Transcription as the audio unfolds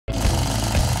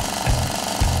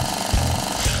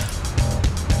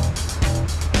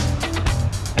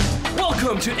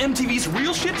to MTV's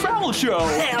Real Shit Travel Show.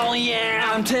 Hell yeah!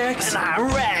 I'm Tex. And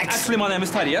I'm Rex. Actually, my name is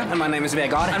Terje. And my name is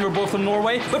Vegard. And we're both from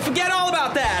Norway. But forget all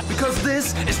about that, because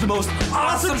this is the most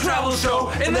awesome travel show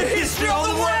in the history of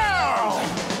the world!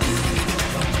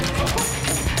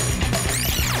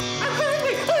 I'm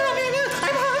hungry!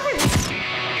 I'm hungry!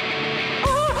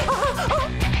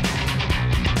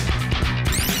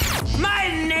 My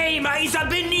name is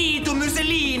Benito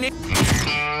Mussolini.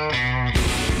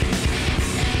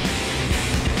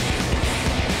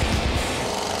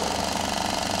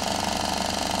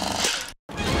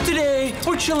 Today,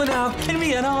 we're chilling out in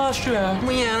Vienna, Austria.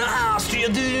 Vienna, Austria,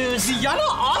 dudes. Vienna,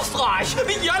 Austria!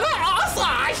 Vienna,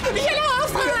 Austria! Vienna,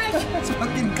 Austria! That's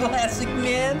fucking classic,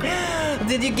 man.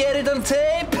 Did you get it on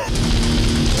tape?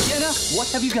 Vienna,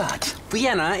 what have you got?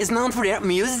 Vienna is known for their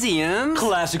museums.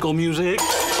 Classical music.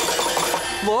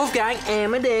 Wolfgang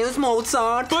Amadeus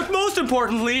Mozart. But most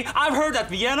importantly, I've heard that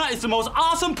Vienna is the most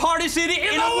awesome party city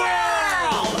in the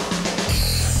world!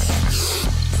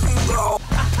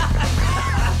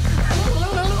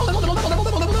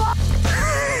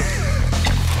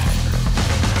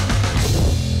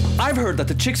 I've heard that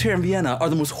the chicks here in Vienna are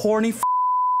the most horny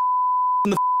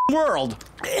in the world.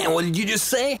 And what did you just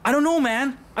say? I don't know,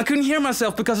 man. I couldn't hear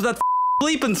myself because of that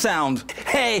bleeping sound.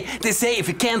 Hey, they say if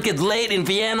you can't get laid in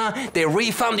Vienna, they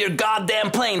refund your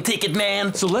goddamn plane ticket,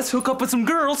 man. So let's hook up with some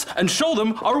girls and show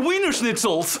them our wiener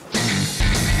schnitzels.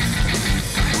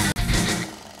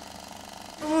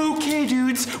 Okay,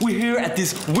 dudes, we're here at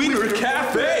this Wiener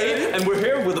Cafe, and we're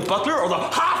here with the butler or the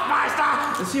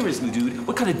Hofmeister. Seriously, dude,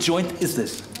 what kind of joint is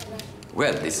this?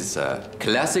 Well, this is a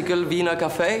classical Vienna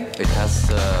cafe. It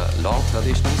has long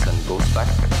traditions and goes back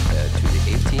to the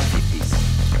 1850s.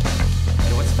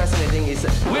 And what's fascinating is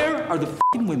that... Where are the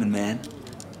f***ing women, man?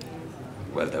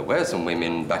 Well, there were some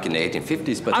women back in the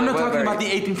 1850s, but I'm not talking about the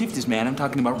 1850s, man. I'm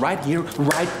talking about right here,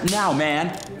 right now,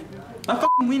 man. My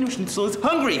f***ing wiener schnitzel is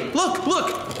hungry. Look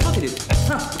at it.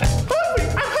 Huh. Hungry!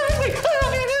 I'm hungry!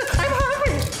 I'm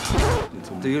hungry!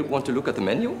 Do you want to look at the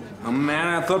menu? Oh man,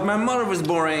 I thought my mother was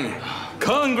boring.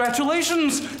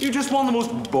 Congratulations! You just won the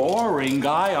most boring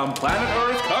guy on planet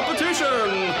Earth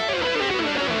competition!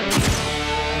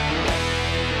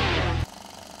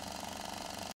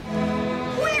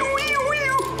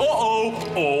 Uh-oh!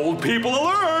 Old people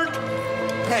alert!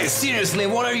 Hey, seriously,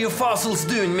 what are you fossils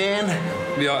doing, man?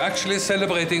 We are actually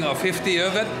celebrating our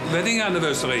 50-year wedding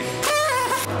anniversary.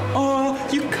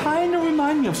 You kind of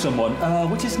remind me of someone.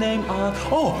 What's his name?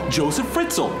 Joseph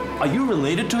Fritzl. Are you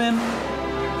related to him?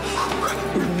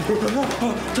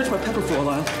 Touch my pepper for a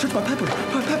while. Touch my pepper.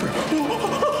 My pepper.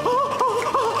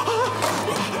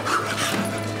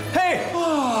 Hey!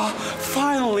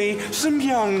 Finally, some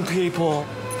young people.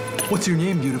 What's your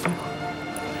name, beautiful?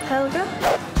 Helga?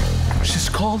 She's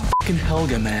called f***ing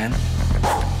Helga, man.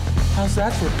 How's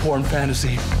that for a porn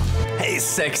fantasy? Hey,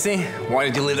 sexy, why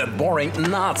did you leave that boring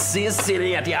Nazi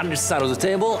sitting at the other side of the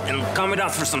table and come with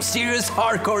us for some serious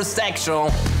hardcore sexual?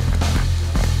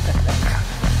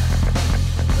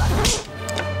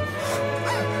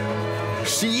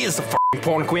 She is a f***ing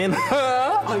porn queen.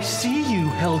 I see you,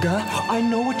 Helga. I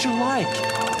know what you like.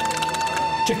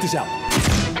 Check this out.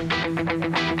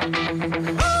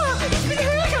 It's been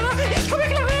Helga! It's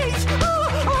coming late!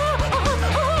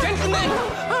 Gentlemen!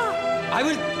 I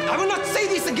will not say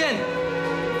this again!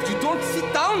 If you don't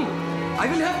sit down, we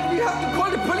have to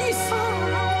call the police!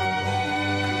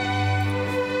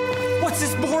 What's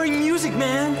this boring music,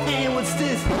 man? Hey, what's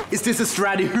this? Is this a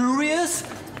Stradivarius?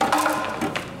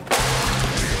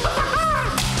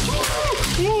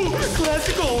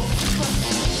 Classical.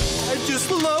 I just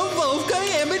love Wolfgang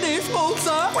Amadeus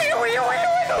Mozart.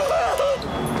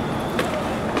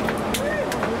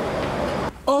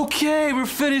 Okay, we're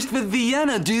finished with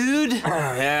Vienna, dude.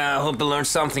 Yeah, I hope you learned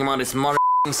something about this mother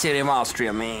city of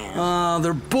Austria, man.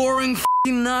 They're boring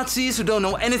f***ing Nazis who don't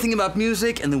know anything about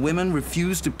music, and the women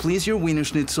refuse to please your wiener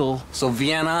schnitzel. So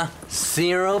Vienna,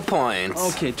 0 points.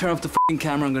 Okay, turn off the f***ing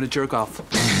camera. I'm gonna jerk off.